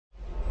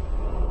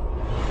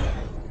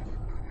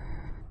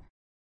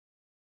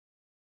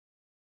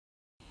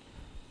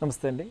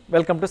నమస్తే అండి,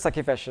 welcome to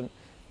Sakhi fashion.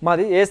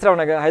 మాది ఏఎస్ రావు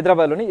నగర్,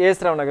 హైదరాబాద్లోని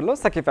ఏఎస్ రావు నగర్లో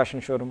సఖీ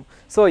ఫ్యాషన్ షోరూమ్.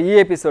 సో ఈ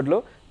ఎపిసోడ్లో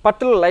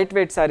పట్టులో లైట్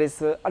వెయిట్ శారీస్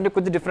అంటే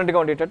కొద్దిగా డిఫరెంట్గా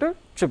ఉండేటట్టు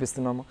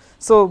చూపిస్తున్నాము.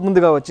 సో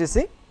ముందుగా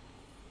వచ్చేసి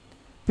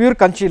ప్యూర్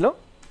కంచిలో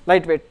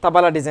లైట్ వెయిట్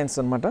తబాలా డిజైన్స్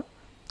అనమాట.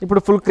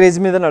 ఇప్పుడు ఫుల్ క్రేజ్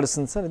మీద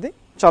నడుస్తుంది సార్. ఇది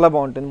చాలా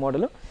బాగుంటుంది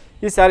మోడల్.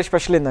 ఈ శారీ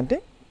స్పెషల్ ఏంటంటే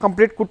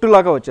కంప్లీట్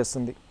కుట్టులాగా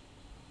వచ్చేస్తుంది.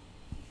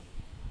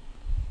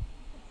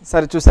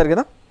 సరే చూసారు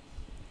కదా,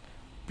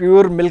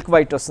 ప్యూర్ మిల్క్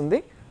వైట్ వస్తుంది.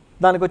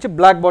 దానికి వచ్చి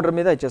బ్లాక్ బార్డర్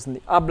మీద వచ్చేస్తుంది.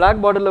 ఆ బ్లాక్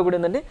బార్డర్లో కూడా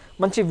ఏంటంటే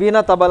మంచి వీణా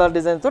తబాలా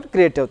డిజైన్తో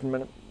క్రియేట్ అవుతుంది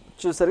మేడం.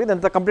 చూసారు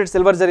ఇదంతా కంప్లీట్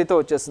సిల్వర్ జరీతో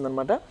వచ్చేస్తుంది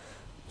అనమాట.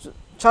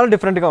 చాలా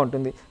డిఫరెంట్గా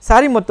ఉంటుంది.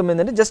 శారీ మొత్తం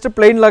ఏంటంటే జస్ట్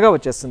ప్లెయిన్ లాగా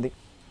వచ్చేస్తుంది.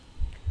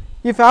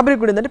 ఈ ఫ్యాబ్రిక్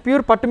కూడా ఏంటంటే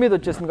ప్యూర్ పట్టు మీద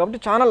వచ్చేస్తుంది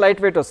కాబట్టి చాలా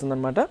లైట్ వెయిట్ వస్తుంది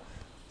అనమాట.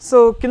 సో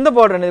కింద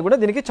బార్డర్ అనేది కూడా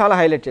దీనికి చాలా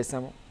హైలైట్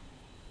చేసాము.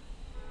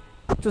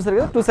 చూసారు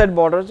కదా, 2 సైడ్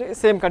బార్డర్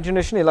సేమ్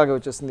కంటిన్యూషన్ ఇలాగే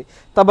వచ్చేస్తుంది.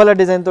 తబాలా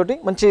డిజైన్ తోటి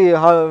మంచి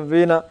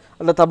వీణ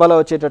అట్లా తబాలా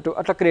వచ్చేటట్టు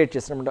అట్లా క్రియేట్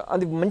చేసినమాట.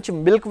 అది మంచి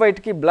మిల్క్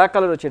వైట్కి బ్లాక్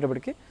కలర్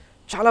వచ్చేటప్పటికి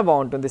చాలా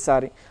బాగుంటుంది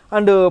శారీ.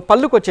 అండ్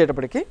పళ్ళుకి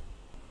వచ్చేటప్పటికి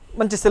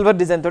మంచి సిల్వర్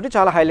డిజైన్ తోటి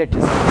చాలా హైలైట్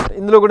చేస్తుంది.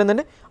 ఇందులో కూడా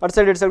ఏంటంటే అటు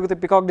సైడ్ ఇటు సైడ్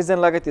పికాక్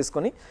డిజైన్ లాగా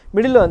తీసుకొని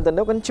మిడిల్లో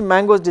ఏంటంటే కొంచెం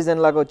మ్యాంగోస్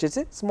డిజైన్ లాగా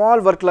వచ్చేసి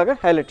స్మాల్ వర్క్ లాగా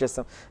హైలైట్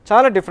చేస్తాం.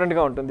 చాలా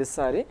డిఫరెంట్గా ఉంటుంది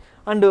శారీ.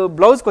 అండ్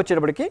బ్లౌజ్కి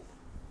వచ్చేటప్పటికి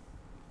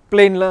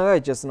ప్లెయిన్ లాగా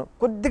ఇచ్చేస్తున్నాం.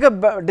 కొద్దిగా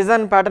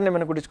డిజైన్ ప్యాటర్న్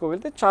ఏమైనా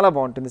కుట్టించుకోగలిగితే చాలా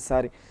బాగుంటుంది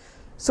శారీ.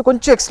 సో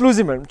కొంచెం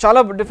ఎక్స్క్లూజివ్ మేడం, చాలా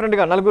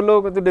డిఫరెంట్గా నలుగురిలో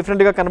కొద్దిగా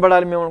డిఫరెంట్గా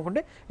కనబడాలి మేము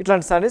అనుకుంటే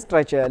ఇట్లాంటి శారీస్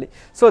ట్రై చేయాలి.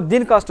 సో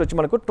దీని కాస్ట్ వచ్చి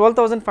మనకు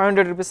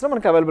 12,500 రూపీస్లో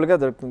మనకు అవైలబుల్గా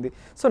దొరుకుతుంది.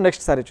 సో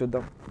నెక్స్ట్ శారీ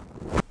చూద్దాం.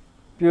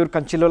 ప్యూర్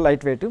కంచిలో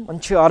లైట్ వెయిట్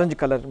మంచి ఆరెంజ్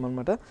కలర్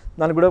అనమాట.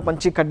 దానికి కూడా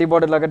మంచి కడ్డీ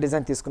బార్డర్ లాగా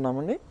డిజైన్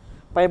తీసుకున్నామండి.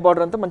 పై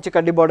బార్డర్ అంతా మంచి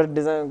కడ్డీ బార్డర్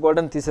డిజైన్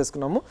గోల్డెన్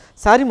తీసేసుకున్నాము.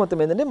 శారీ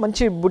మొత్తం ఏంటంటే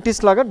మంచి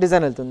బుటీస్ లాగా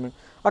డిజైన్ వెళ్తుంది మేడం.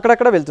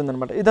 అక్కడక్కడ వెళ్తుంది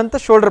అనమాట. ఇదంతా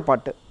షోల్డర్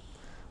పార్ట్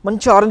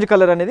మంచి ఆరెంజ్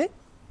కలర్ అనేది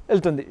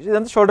వెళ్తుంది.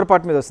 ఇదంతా షోల్డర్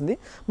పార్ట్ మీద వస్తుంది.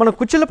 మనం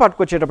కుర్చీల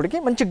పార్ట్కి వచ్చేటప్పటికి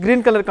మంచి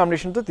గ్రీన్ కలర్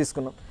కాంబినేషన్తో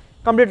తీసుకున్నాం.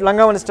 కంప్లీట్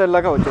లంగావని స్టైల్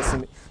లాగా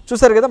వచ్చేస్తుంది.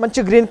 చూసారు కదా, మంచి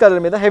గ్రీన్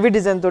కలర్ మీద హెవీ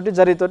డిజైన్ తోటి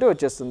జరీతోటి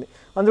వచ్చేస్తుంది.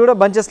 అందులో కూడా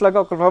బంచెస్ లాగా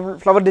ఒక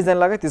ఫ్లవర్ డిజైన్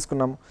లాగా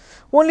తీసుకున్నాము.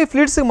 ఓన్లీ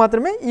ఫ్లీట్స్కి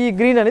మాత్రమే ఈ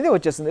గ్రీన్ అనేది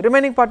వచ్చేస్తుంది.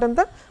 రిమైనింగ్ పార్ట్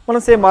అంతా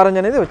మనం సేమ్ ఆరెంజ్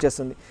అనేది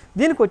వచ్చేస్తుంది.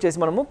 దీనికి వచ్చేసి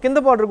మనము కింద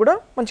బార్డర్ కూడా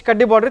మంచి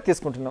కడ్డీ బార్డర్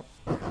తీసుకుంటున్నాం.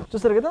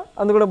 చూసారు కదా,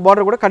 అందులో కూడా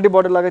బార్డర్ కూడా కడ్డీ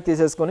బార్డర్ లాగా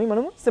తీసేసుకొని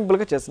మనం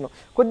సింపుల్గా చేస్తున్నాం.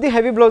 కొద్ది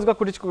హెవీ బ్లౌజ్గా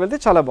కుట్టించుకోగలిగితే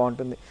చాలా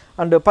బాగుంటుంది.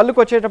 అండ్ పళ్ళుకి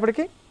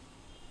వచ్చేటప్పటికి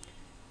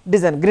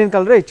డిజైన్ గ్రీన్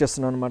కలరే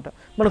ఇచ్చేస్తున్నాం అనమాట.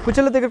 మన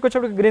కుర్చీల దగ్గరికి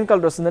వచ్చేటప్పుడు గ్రీన్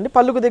కలర్ వస్తుందండి.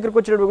 పళ్ళుకు దగ్గరికి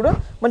వచ్చేటప్పుడు కూడా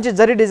మంచి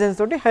జరీ డిజైన్స్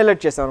తోటి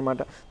హైలైట్ చేసాం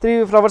అనమాట. 4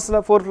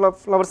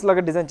 ఫ్లవర్స్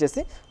లాగా డిజైన్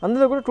చేసి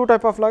అందులో కూడా 2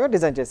 టైప్ ఆఫ్ లాగా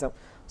డిజైన్ చేసాం.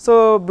 సో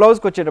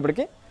బ్లౌజ్కి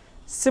వచ్చేటప్పటికి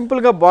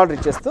సింపుల్గా బార్డర్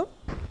ఇచ్చేస్తూ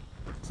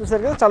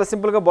చూసారు కదా, చాలా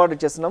సింపుల్గా బార్డర్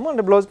ఇచ్చేస్తున్నాము.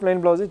 అంటే బ్లౌజ్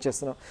ప్లెయిన్ బ్లౌజ్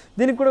ఇచ్చేస్తున్నాం.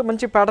 దీనికి కూడా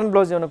మంచి ప్యాటర్న్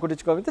బ్లౌజ్ ఏమైనా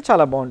కుట్టించుకోగలిగితే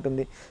చాలా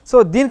బాగుంటుంది.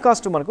 సో దీని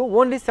కాస్ట్ మనకు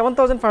ఓన్లీ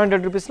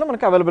 7,500 రూపీస్లో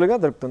మనకు అవైలబుల్గా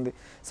దొరుకుతుంది.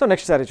 సో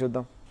నెక్స్ట్ శారీ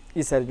చూద్దాం.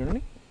 ఈ శారీ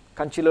చూడండి,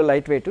 కంచిలో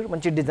లైట్ వెయిట్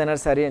మంచి డిజైనర్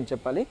శారీ అని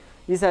చెప్పాలి.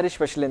 ఈ శారీ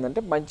స్పెషల్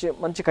ఏంటంటే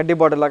మంచి కడ్డీ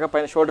బార్డర్ లాగా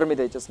పైన షోల్డర్ మీద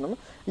ఇచ్చేస్తున్నాము.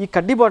 ఈ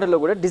కడ్డీ బార్డర్లో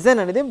కూడా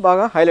డిజైన్ అనేది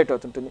బాగా హైలైట్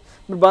అవుతుంటుంది.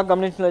 మీరు బాగా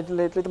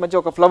గమనించినట్లయితే మంచి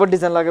ఒక ఫ్లవర్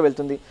డిజైన్ లాగా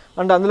వెళ్తుంది.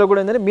 అండ్ అందులో కూడా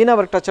ఏంటంటే మీనా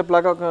వర్క్ టచ్అప్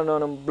లాగా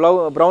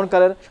brown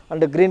colour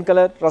and green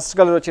colour rust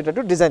colour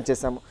వచ్చేటట్టు డిజైన్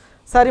చేసాము.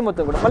 శారీ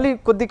మొత్తం కూడా మళ్ళీ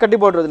కొద్ది కడ్డీ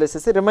బార్డర్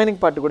వదిలేసేసి రిమైనింగ్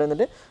పార్ట్ కూడా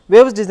ఏంటంటే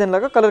వేవ్స్ డిజైన్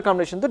లాగా కలర్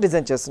కాంబినేషన్తో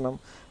డిజైన్ చేస్తున్నాం.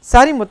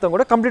 శారీ మొత్తం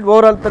కూడా కంప్లీట్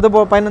ఓవరాల్ పెద్ద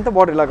పైనంత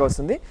బార్డర్ లాగా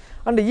వస్తుంది.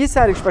 అండ్ ఈ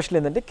శారీ స్పెషల్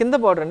ఏంటంటే కింద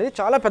బార్డర్ అనేది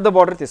చాలా పెద్ద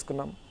బార్డర్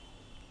తీసుకున్నాం.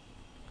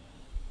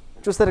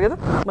 చూస్తారు కదా,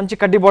 మంచి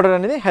కడ్డీ బార్డర్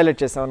అనేది హైలైట్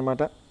చేసాం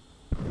అనమాట.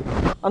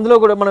 అందులో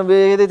కూడా మనం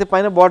ఏదైతే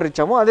పైన బార్డర్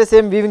ఇచ్చామో అదే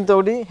సేమ్ వీవింగ్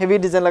తోటి హెవీ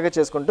డిజైన్ లాగా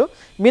చేసుకుంటూ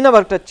మీనా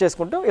వర్క్ టచ్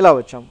చేసుకుంటూ ఇలా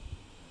వచ్చాము.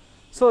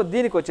 సో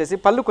దీనికి వచ్చేసి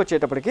పళ్ళుకి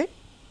వచ్చేటప్పటికి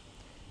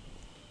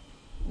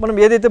మనం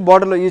ఏదైతే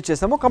బార్డర్లో యూజ్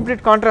చేసామో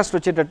కంప్లీట్ కాంట్రాస్ట్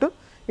వచ్చేటట్టు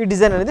ఈ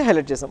డిజైన్ అనేది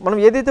హైలైట్ చేసాం. మనం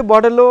ఏదైతే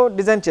బార్డర్లో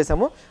డిజైన్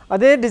చేసామో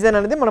అదే డిజైన్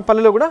అనేది మన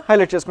పళ్ళులో కూడా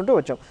హైలైట్ చేసుకుంటూ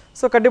వచ్చాం.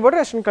 సో కడ్డీ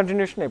బార్డర్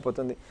కంటిన్యూషన్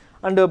అయిపోతుంది.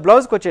 అండ్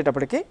బ్లౌజ్కి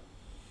వచ్చేటప్పటికి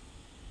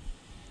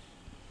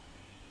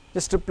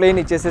జస్ట్ ప్లెయిన్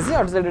ఇచ్చేసేసి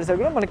అటు సైడ్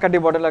కూడా మనకి కడ్డీ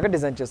బార్డర్ లాగా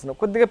డిజైన్ చేస్తున్నాం.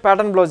 కొద్దిగా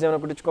ప్యాటర్న్ బ్లౌజ్ ఏమైనా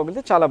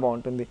కుట్టించుకోగలిగితే చాలా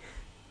బాగుంటుంది.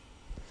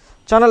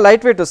 చాలా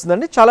లైట్ వెయిట్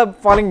వస్తుందండి. చాలా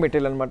ఫాలింగ్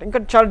మెటీరియల్ అనమాట. ఇంకా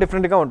చాలా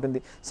డిఫరెంట్గా ఉంటుంది.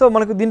 సో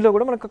మనకు దీంట్లో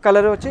కూడా మనకు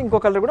కలర్ వచ్చి ఇంకో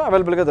కలర్ కూడా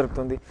అవైలబుల్గా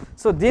దొరుకుతుంది.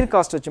 సో దీని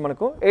కాస్ట్ వచ్చి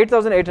మనకు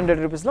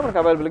 8,800 రూపీస్లో మనకు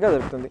అవైలబుల్గా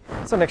దొరుకుతుంది.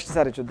 సో నెక్స్ట్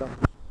శారీ చూద్దాం.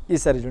 ఈ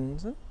శారీ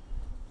చూడండి సార్,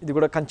 ఇది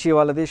కూడా కంచి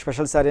వాళ్ళది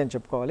స్పెషల్ శారీ అని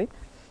చెప్పుకోవాలి.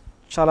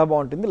 చాలా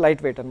బాగుంటుంది.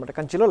 లైట్ వెయిట్ అనమాట.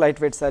 కంచిలో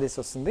లైట్ వెయిట్ శారీస్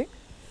వస్తుంది.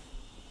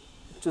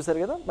 చూసారు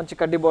కదా, మంచి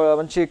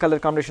మంచి కలర్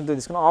కాంబినేషన్తో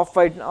తీసుకున్నాం.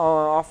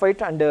 Off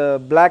white and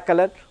black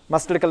colour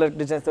mustard colour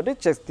designs తోటి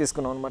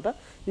తీసుకున్నాం అనమాట.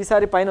 ఈ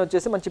సారీ పైన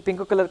వచ్చేసి మంచి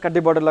పింక్ కలర్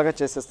కడ్డీ బార్డర్ లాగా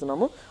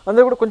చేసేస్తున్నాము.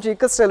 అందులో కూడా కొంచెం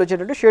ఇక్క స్టైల్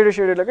వచ్చేటట్టు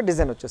షేడెడ్ లాగా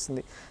డిజైన్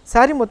వచ్చేస్తుంది.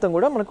 శారీ మొత్తం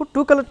కూడా మనకు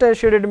 2 కలర్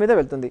షేడెడ్ మీద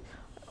వెళ్తుంది.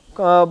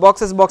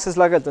 బాక్సెస్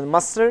లాగా వెళ్తుంది.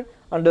 మస్టర్డ్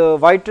అండ్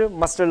వైట్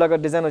మస్టర్డ్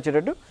లాగా డిజైన్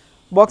వచ్చేటట్టు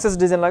బాక్సెస్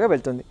డిజైన్ లాగా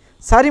వెళ్తుంది.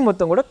 శారీ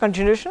మొత్తం కూడా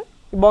కంటిన్యూషన్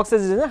ఈ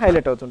బాక్సెస్ డిజైన్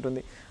హైలైట్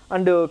అవుతుంటుంది.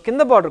 అండ్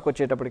కింద బార్డర్కి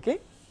వచ్చేటప్పటికి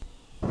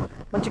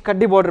మంచి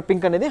కడ్డీ బార్డర్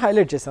పింక్ అనేది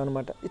హైలైట్ చేసాం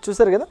అనమాట. ఇది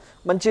చూసారు కదా,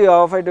 మంచి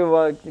ఆఫ్ వైట్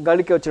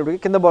గాలికి వచ్చేటప్పటికి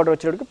కింద బార్డర్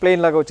వచ్చేటప్పటికి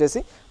ప్లెయిన్ లాగా వచ్చేసి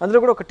అందులో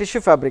కూడా ఒక టిష్యూ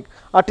ఫ్యాబ్రిక్.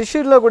 ఆ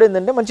టిష్యూలో కూడా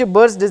ఏంటంటే మంచి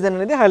బర్డ్స్ డిజైన్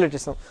అనేది హైలైట్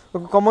చేస్తాం.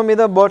 ఒక కొమ్మ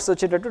మీద బర్డ్స్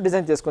వచ్చేటట్టు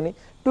డిజైన్ చేసుకొని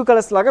 2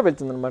 కలర్స్ లాగా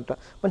వెళ్తుంది అనమాట.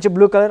 మంచి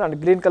blue colour and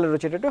green colour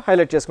వచ్చేటట్టు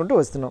హైలైట్ చేసుకుంటూ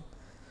వస్తున్నాం.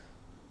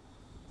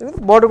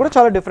 బార్డర్ కూడా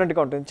చాలా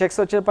డిఫరెంట్గా ఉంటుంది. చెక్స్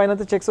వచ్చే పైన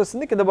చెక్స్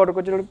వస్తుంది, కింద బార్డర్కి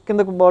వచ్చేటప్పుడు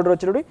కింద బార్డర్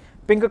వచ్చేటప్పుడు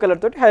పింక్ కలర్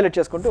తోటి హైలైట్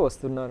చేసుకుంటూ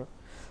వస్తున్నారు.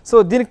 సో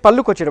దీనికి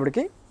పళ్ళుకి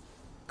వచ్చేటప్పటికి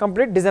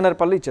కంప్లీట్ డిజైనర్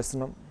పళ్ళు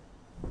ఇచ్చేస్తున్నాం.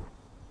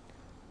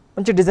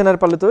 మంచి డిజైనర్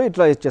పళ్ళుతో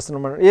ఇట్లా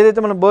ఇచ్చేస్తున్నాం. మనం ఏదైతే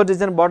మనం బర్డ్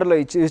డిజైన్ బార్డర్లో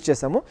యూజ్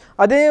చేసామో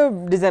అదే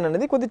డిజైన్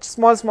అనేది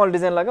కొద్దిగా స్మాల్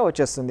డిజైన్ లాగా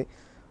వచ్చేస్తుంది.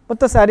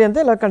 మొత్తం శారీ అంతా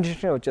ఇలా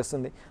కంటిన్యూషన్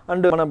వచ్చేస్తుంది.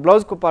 అండ్ మన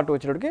బ్లౌజ్ పార్ట్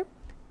వచ్చేటప్పటికి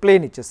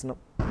ప్లెయిన్ ఇచ్చేస్తున్నాం.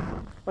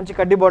 మంచి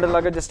కడ్డీ బార్డర్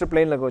లాగా జస్ట్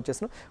ప్లెయిన్ లాగా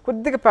వచ్చేస్తున్నాం.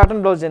 కొద్దిగా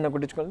ప్యాటర్న్ బ్లౌజ్ అయినా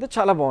కుట్టించుకుంటే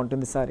చాలా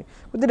బాగుంటుంది సారీ.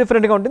 కొద్దిగా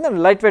డిఫరెంట్గా ఉంటుంది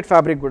అండ్ లైట్ వెయిట్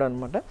ఫ్యాబ్రిక్ కూడా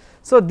అనమాట.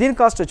 సో దీని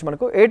కాస్ట్ వచ్చి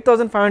మనకు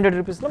 8,500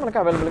 రూపీస్లో మనకు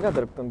అవైలబుల్గా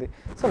దొరుకుతుంది.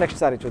 సో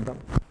నెక్స్ట్ సారీ చూద్దాం.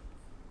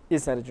 ఈ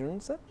సారీ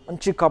చూడండి సార్,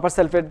 మంచి copper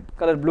sulphate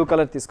colour blue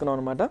colour తీసుకున్నాం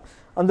అనమాట.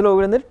 అందులో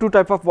కూడా 2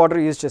 టైప్ ఆఫ్ బార్డర్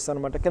యూజ్ చేస్తాం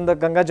అనమాట. కింద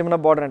గంగా జమున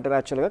బార్డర్ అంటారు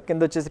యాక్చువల్గా.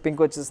 కింద వచ్చేసి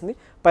పింక్ వచ్చేసింది,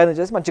 పైన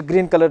వచ్చేసి మంచి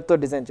గ్రీన్ కలర్తో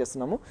డిజైన్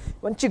చేస్తున్నాము.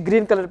 మంచి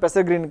గ్రీన్ కలర్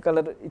పెసర్ గ్రీన్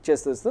కలర్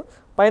ఇచ్చేస్తూ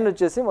పైన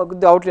వచ్చేసి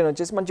కొద్ది అవుట్లైన్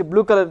వచ్చేసి మంచి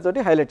బ్లూ కలర్ తోటి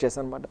హైలైట్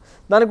చేస్తాం అనమాట.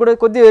 దానికి కూడా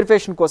కొద్ది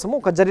వెరిఫికేషన్ కోసం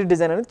ఒక జరీ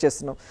డిజైన్ అనేది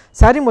చేస్తున్నాం.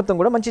 శారీ మొత్తం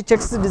కూడా మంచి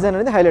చెక్స్ డిజైన్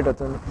అనేది హైలైట్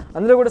అవుతుంది.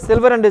 అందులో కూడా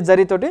సిల్వర్ అండ్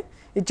జరీతోటి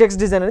ఈ చెక్స్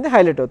డిజైన్ అనేది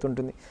హైలైట్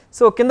అవుతుంటుంది.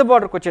 సో కింద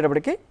బార్డర్కి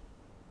వచ్చేటప్పటికి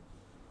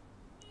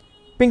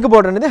పింక్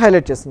బార్డర్ అనేది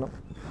హైలైట్ చేస్తున్నాం.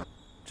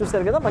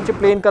 చూస్తారు కదా, మంచి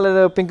ప్లెయిన్ కలర్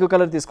పింక్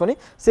కలర్ తీసుకొని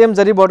సేమ్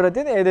జరీ బార్డర్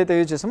అయితే ఏదైతే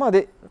యూజ్ చేసామో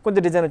అదే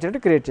కొంచెం డిజైన్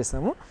వచ్చేటట్టు క్రియేట్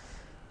చేసాము.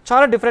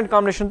 చాలా డిఫరెంట్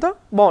కాంబినేషన్తో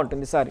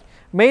బాగుంటుంది సారీ.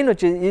 మెయిన్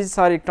వచ్చి ఈ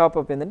సారీ టాప్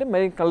అప్ ఏంటంటే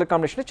మెయిన్ కలర్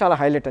కాంబినేషన్ చాలా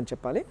హైలైట్ అని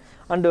చెప్పాలి.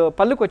 అండ్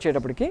పళ్ళుకి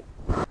వచ్చేటప్పటికి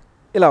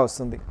ఇలా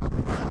వస్తుంది.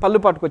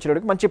 పళ్ళు పాటుకు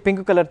వచ్చేటప్పటికి మంచి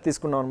పింక్ కలర్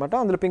తీసుకున్నాం అనమాట.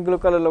 అందులో పింక్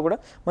కలర్లో కూడా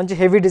మంచి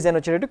హెవీ డిజైన్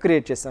వచ్చేటట్టు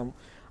క్రియేట్ చేసాము.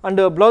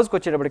 అండ్ బ్లౌజ్కి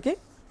వచ్చేటప్పటికి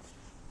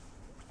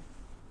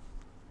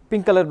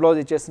పింక్ కలర్ బ్లౌజ్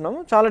ఇచ్చేస్తున్నాము.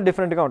 చాలా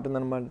డిఫరెంట్గా ఉంటుంది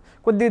అనమాట.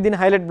 కొద్దిగా దీని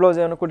హైలైట్ బ్లౌజ్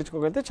ఏమైనా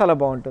కుట్టించుకోగలిగితే చాలా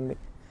బాగుంటుంది.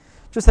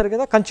 చూస్తారు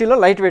కదా, కంచిలో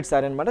లైట్ వెయిట్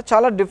సారీ అనమాట.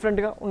 చాలా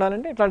డిఫరెంట్గా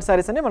ఉండాలంటే ఇట్లాంటి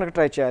సారీస్ అన్ని మనకు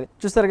ట్రై చేయాలి.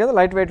 చూస్తారు కదా,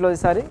 లైట్ వెయిట్లో ఈ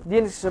సారీ.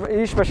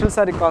 ఈ స్పెషల్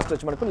సారీ కాస్ట్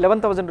వచ్చి మనకు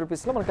 11,000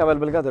 రూపీస్లో మనకు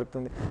అవైలబుల్గా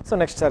దొరుకుతుంది.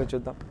 సో నెక్స్ట్ సారీ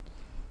చూద్దాం.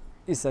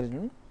 ఈ సారీ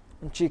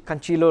మంచి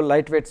కంచిలో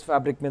లైట్ వెయిట్స్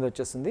ఫ్యాబ్రిక్ మీద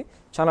వచ్చేస్తుంది.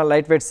 చాలా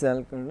లైట్ వెయిట్స్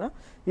అనుకున్నా.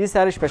 ఈ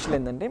శారీ స్పెషల్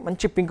ఏంటంటే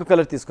మంచి పింక్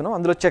కలర్ తీసుకున్నాం.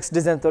 అందులో చెక్స్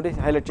డిజైన్ తోటి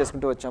హైలైట్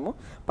చేసుకుంటూ వచ్చాము.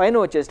 పైన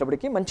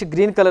వచ్చేటప్పటికి మంచి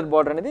గ్రీన్ కలర్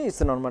బార్డర్ అనేది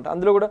ఇస్తున్నాం అనమాట.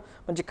 అందులో కూడా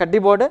మంచి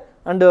కడ్డీ బార్డర్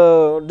అండ్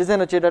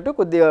డిజైన్ వచ్చేటట్టు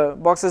కొద్దిగా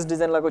బాక్సెస్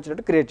డిజైన్ లాగా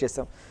వచ్చేటట్టు క్రియేట్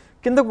చేస్తాం.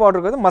 కింద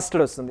బార్డర్ కూడా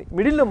మస్టర్డ్ వస్తుంది.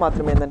 మిడిల్లో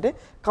మాత్రం ఏంటంటే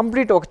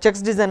కంప్లీట్ ఒక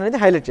చెక్స్ డిజైన్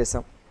అనేది హైలైట్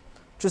చేస్తాం.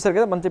 చూసారు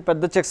కదా, మంచి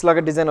పెద్ద చెక్స్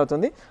లాగా డిజైన్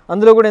అవుతుంది.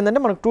 అందులో కూడా ఏంటంటే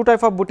మనకు 2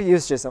 టైప్ ఆఫ్ బుటీ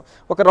యూజ్ చేసాం.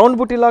 ఒక రౌండ్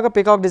బుటీ లాగా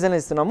పికాక్ డిజైన్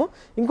ఇస్తున్నాము.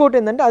 ఇంకోటి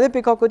ఏంటంటే అదే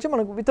పికాక్ వచ్చి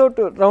మనకు వితౌట్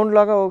రౌండ్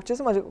లాగా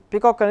వచ్చేసి మంచి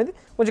పికాక్ అనేది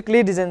కొంచెం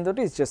క్లియర్ డిజైన్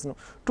తోటి యూజ్ చేస్తున్నాం.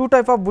 2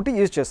 టైప్ ఆఫ్ బుటీ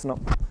యూజ్ చేస్తున్నాం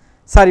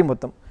సారీ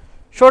మొత్తం.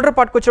 షోల్డర్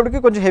పార్ట్కి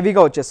వచ్చేటప్పటికి కొంచెం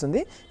హెవీగా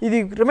వచ్చేస్తుంది. ఇది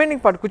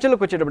రిమైనింగ్ పార్ట్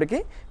కుచ్చెలకు వచ్చేటప్పటికి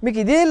మీకు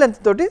ఇదే లెంత్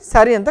తోటి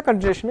శారీ అంతా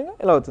కంటిన్యూషన్గా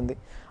ఎలా అవుతుంది.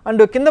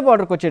 అండ్ కింద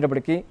బార్డర్కి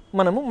వచ్చేటప్పటికి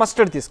మనము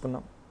మస్టర్డ్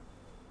తీసుకున్నాం.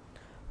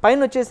 పైన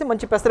వచ్చేసి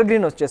మంచి పెసర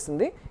గ్రీన్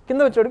వచ్చేస్తుంది. కింద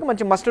వచ్చేటప్పటికి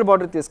మంచి మస్టర్డ్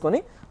బార్డర్ తీసుకొని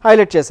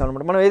హైలైట్ చేసాం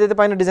అనమాట. మనం ఏదైతే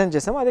పైన డిజైన్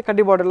చేసామో అదే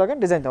కడ్డీ బార్డర్ లాగా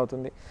డిజైన్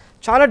అవుతుంది.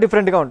 చాలా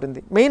డిఫరెంట్గా ఉంటుంది.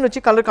 మెయిన్ వచ్చి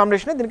కలర్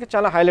కాంబినేషన్ దీనికి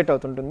చాలా హైలైట్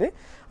అవుతుంటుంది.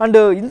 అండ్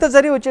ఇంత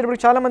జరీ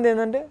వచ్చేటప్పటికి చాలామంది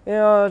ఏంటంటే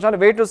చాలా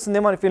వెయిట్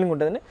వస్తుందేమో అని ఫీలింగ్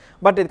ఉంటుంది.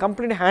 బట్ ఇది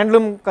కంప్లీట్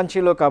హ్యాండ్లూమ్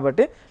కంచిలో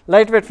కాబట్టి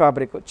లైట్ వెయిట్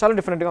ఫ్యాబ్రిక్ చాలా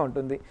డిఫరెంట్గా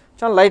ఉంటుంది.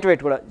 చాలా లైట్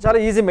వెయిట్ కూడా చాలా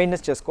ఈజీ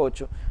మెయింటెనెన్స్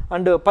చేసుకోవచ్చు.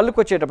 అండ్ పళ్ళుకి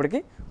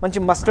వచ్చేటప్పటికి మంచి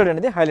మస్టర్డ్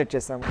అనేది హైలైట్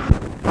చేసాము.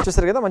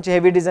 చూస్తారు కదా, మంచి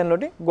హెవీ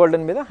డిజైన్లోటి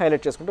గోల్డెన్ మీద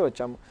హైలైట్ చేసుకుంటూ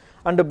వచ్చాము.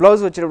 అండ్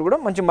బ్లౌజ్ వచ్చేటప్పుడు కూడా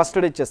మంచి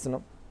మస్టర్డ్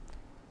ఇచ్చేస్తున్నాం.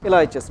 ఇలా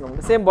ఇచ్చేస్తున్నాం.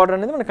 సేమ్ బార్డర్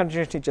అనేది మనం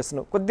కంటిన్యూషన్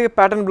ఇచ్చేస్తున్నాం. కొద్దిగా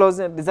ప్యాటర్న్ బ్లౌజ్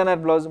డిజైనర్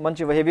బ్లౌజ్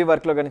మంచి హెవీ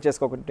వర్క్లో కానీ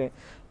చేసుకోకుంటే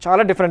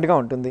చాలా డిఫరెంట్గా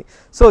ఉంటుంది.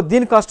 సో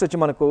దీని కాస్ట్ వచ్చి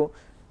మనకు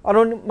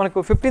అరౌండ్ మనకు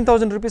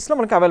 15,000 రూపీస్లో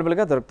మనకు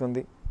అవైలబుల్గా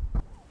దొరుకుతుంది.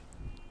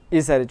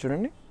 ఈ సారీ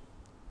చూడండి,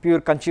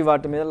 ప్యూర్ కంచి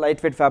వాటి మీద లైట్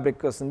వెయిట్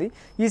ఫ్యాబ్రిక్ వస్తుంది.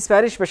 ఈ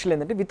శారీ స్పెషల్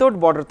ఏంటంటే వితౌట్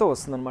బార్డర్తో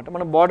వస్తుంది అనమాట.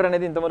 మనం బార్డర్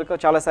అనేది ఇంతవరకు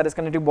చాలా శారీస్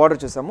కన్నిటికి బార్డర్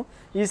చూసాము.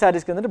 ఈ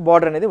శారీస్కి ఏంటంటే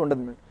బార్డర్ అనేది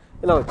ఉండదు మేడం.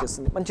 ఇలా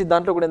వచ్చేస్తుంది. మంచి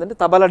దాంట్లో కూడా ఏంటంటే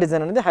తబలా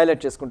డిజైన్ అనేది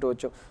హైలైట్ చేసుకుంటూ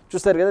వచ్చాం.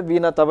 చూస్తారు కదా,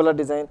 వీణా తబలా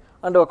డిజైన్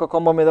అంటే ఒక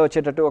కొమ్మ మీద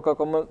వచ్చేటట్టు ఒక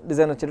కొమ్మ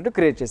డిజైన్ వచ్చేటట్టు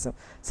క్రియేట్ చేసాం.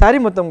 శారీ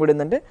మొత్తం కూడా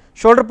ఏంటంటే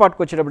షోల్డర్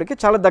పార్ట్కి వచ్చేటప్పటికి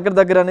చాలా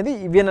దగ్గర అనేది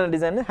ఈ వీణా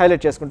డిజైన్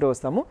హైలైట్ చేసుకుంటూ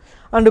వస్తాము.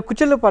 అండ్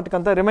కుచ్చెల పార్ట్కి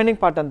అంతా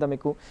రిమైనింగ్ పార్ట్ అంతా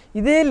మీకు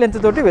ఇదే లెంత్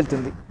తోటి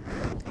వెళ్తుంది.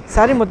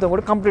 శారీ మొత్తం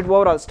కూడా కంప్లీట్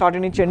ఓవరాల్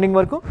స్టార్టింగ్ నుంచి ఎండింగ్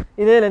వరకు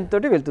ఇదే లెంత్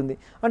తోటి వెళ్తుంది.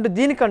 అంటే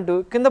దీనికంటూ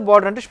కింద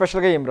బార్డర్ అంటే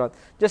స్పెషల్గా ఏం రాదు.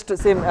 Just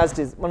same as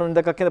it is మనం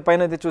ఇందాక కింద పైన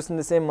అయితే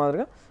చూస్తుంది సేమ్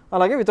మాదిరిగా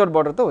అలాగే వితౌట్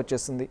బార్డర్తో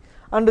వచ్చేస్తుంది.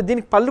 అండ్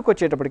దీనికి పళ్ళుకి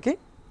వచ్చేటప్పటికి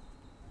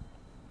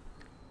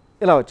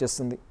ఇలా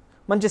వచ్చేస్తుంది.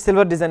 మంచి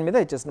సిల్వర్ డిజైన్ మీద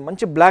ఇచ్చేస్తుంది.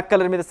 మంచి బ్లాక్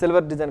కలర్ మీద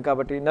సిల్వర్ డిజైన్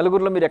కాబట్టి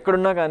నలుగురిలో మీరు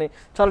ఎక్కడున్నా కానీ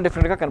చాలా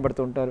డిఫరెంట్గా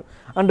కనబడుతూ ఉంటారు.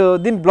 అండ్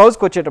దీని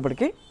బ్లౌజ్కి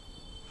వచ్చేటప్పటికి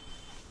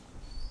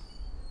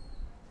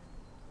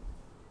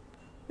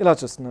ఇలా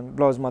చూస్తున్నాను.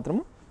 బ్లౌజ్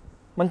మాత్రము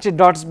మంచి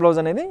డాట్స్ బ్లౌజ్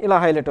అనేది ఇలా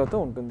హైలైట్ అవుతూ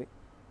ఉంటుంది.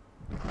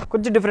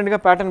 కొంచెం డిఫరెంట్గా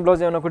ప్యాటర్న్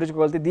బ్లౌజ్ ఏమైనా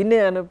కుట్టించుకోగలిగితే దీన్నే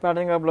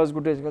ప్యాటర్న్గా బ్లౌజ్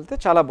కుట్టించుకోగలిగితే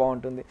చాలా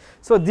బాగుంటుంది.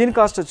 సో దీని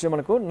కాస్ట్ వచ్చి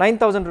మనకు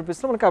 9,000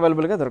 రూపీస్లో మనకు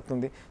అవైలబుల్గా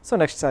దొరుకుతుంది. సో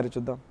నెక్స్ట్ సారీ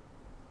చూద్దాం.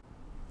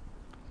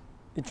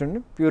 ఇది చూడండి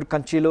ప్యూర్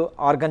కంచీలో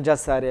ఆర్గంజా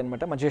శారీ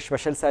అనమాట, మంచిగా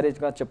స్పెషల్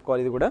శారీగా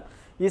చెప్పుకోవాలి. ఇది కూడా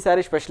ఈ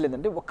శారీ స్పెషల్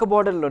ఏంటంటే ఒక్క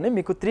బార్డర్లోనే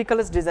మీకు 3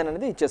 కలర్స్ డిజైన్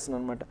అనేది ఇచ్చేస్తున్నాం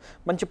అనమాట.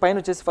 మంచి పైన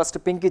వచ్చేసి ఫస్ట్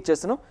పింక్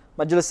ఇచ్చేస్తున్నాం,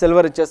 మధ్యలో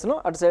సిల్వర్ ఇచ్చేస్తున్నాం,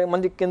 అటు సైడ్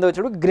మంచి కింద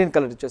వచ్చేటప్పుడు గ్రీన్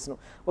కలర్ ఇచ్చేస్తున్నాం.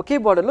 ఒకే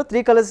బార్డర్లో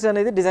 3 కలర్స్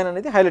అనేది డిజైన్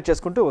అనేది హైలైట్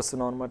చేసుకుంటూ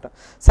వస్తున్నాం అనమాట.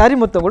 శారీ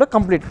మొత్తం కూడా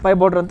కంప్లీట్ పై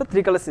బార్డర్ అంతా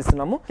 3 కలర్స్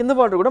ఇస్తున్నాము. కింద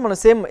బార్డర్ కూడా మనం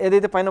సేమ్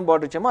ఏదైతే పైన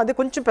బార్డర్ ఇచ్చామో అదే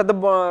కొంచెం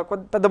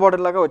పెద్ద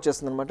బార్డర్ లాగా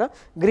వచ్చేస్తుంది అనమాట.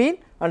 Green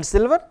and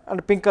silver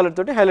and pink colour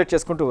తోటి హైలైట్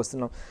చేసుకుంటూ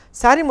వస్తున్నాం.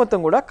 శారీ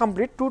మొత్తం కూడా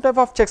కంప్లీట్ 2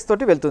 టైప్ ఆఫ్ చెక్స్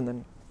తోటి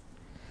వెళ్తుందండి.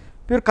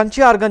 ప్యూర్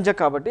కంచి ఆర్గంజా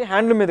కాబట్టి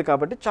హ్యాండ్లూమ్ మీద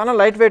కాబట్టి చాలా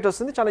లైట్ వెయిట్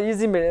వస్తుంది, చాలా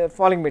ఈజీ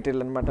ఫాలింగ్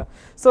మెటీరియల్ అనమాట.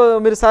 సో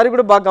మీరు శారీ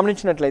కూడా బాగా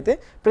గమనించినట్లయితే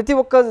ప్రతి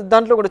ఒక్క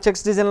దాంట్లో కూడా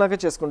చెక్స్ డిజైన్ లాగా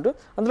చేసుకుంటూ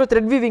అందులో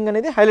థ్రెడ్ వీవింగ్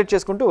అనేది హైలైట్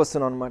చేసుకుంటూ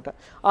వస్తున్నాం అనమాట.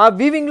 ఆ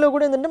వీవింగ్లో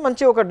కూడా ఏంటంటే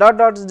మంచి ఒక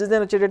డాట్స్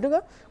డిజైన్ వచ్చేటట్టుగా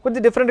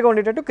కొద్దిగా డిఫరెంట్గా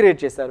ఉండేటట్టు క్రియేట్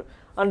చేశారు.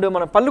 అండ్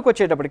మన పళ్ళుకి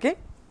వచ్చేటప్పటికి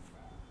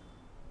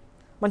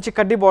మంచి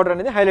కడ్డీ బార్డర్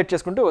అనేది హైలైట్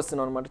చేసుకుంటూ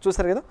వస్తున్నాం అనమాట.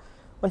 చూసారు కదా,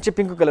 మంచి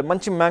పింక్ కలర్,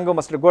 మంచి mango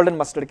mustard, golden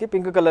మస్టర్డ్కి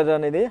pink colour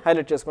అనేది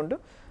హైలైట్ చేసుకుంటూ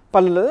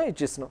పళ్ళులో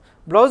ఇచ్చేస్తున్నాం.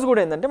 బ్లౌజ్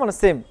కూడా ఏంటంటే మనం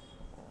సేమ్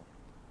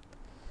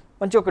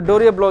మంచి ఒక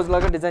డోరియా బ్లౌజ్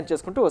లాగా డిజైన్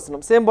చేసుకుంటూ వస్తున్నాం.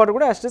 సేమ్ బార్డర్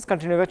కూడా యాస్టీస్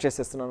కంటిన్యూగా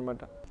చేసేస్తున్నాం అనమాట.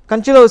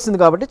 కంచిలో వస్తుంది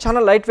కాబట్టి చాలా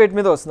లైట్ వెయిట్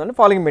మీద వస్తుందండి,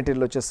 ఫాలింగ్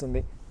మెటీరియల్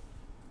వచ్చేస్తుంది.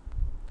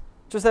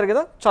 చూసారు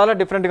కదా, చాలా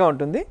డిఫరెంట్గా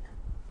ఉంటుంది,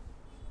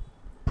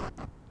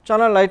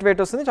 చాలా లైట్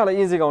వెయిట్ వస్తుంది, చాలా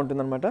ఈజీగా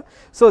ఉంటుంది అనమాట.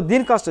 సో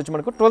దీని కాస్ట్ వచ్చి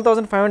మనకు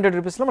 12,500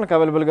 రూపీస్లో మనకు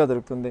అవైలబుల్గా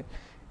దొరుకుతుంది.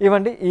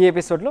 ఇవ్వండి ఈ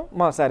ఎపిసోడ్లో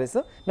మా శారీస్.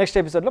 నెక్స్ట్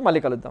ఎపిసోడ్లో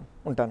మళ్ళీ కలుద్దాం.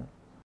 ఉంటాను.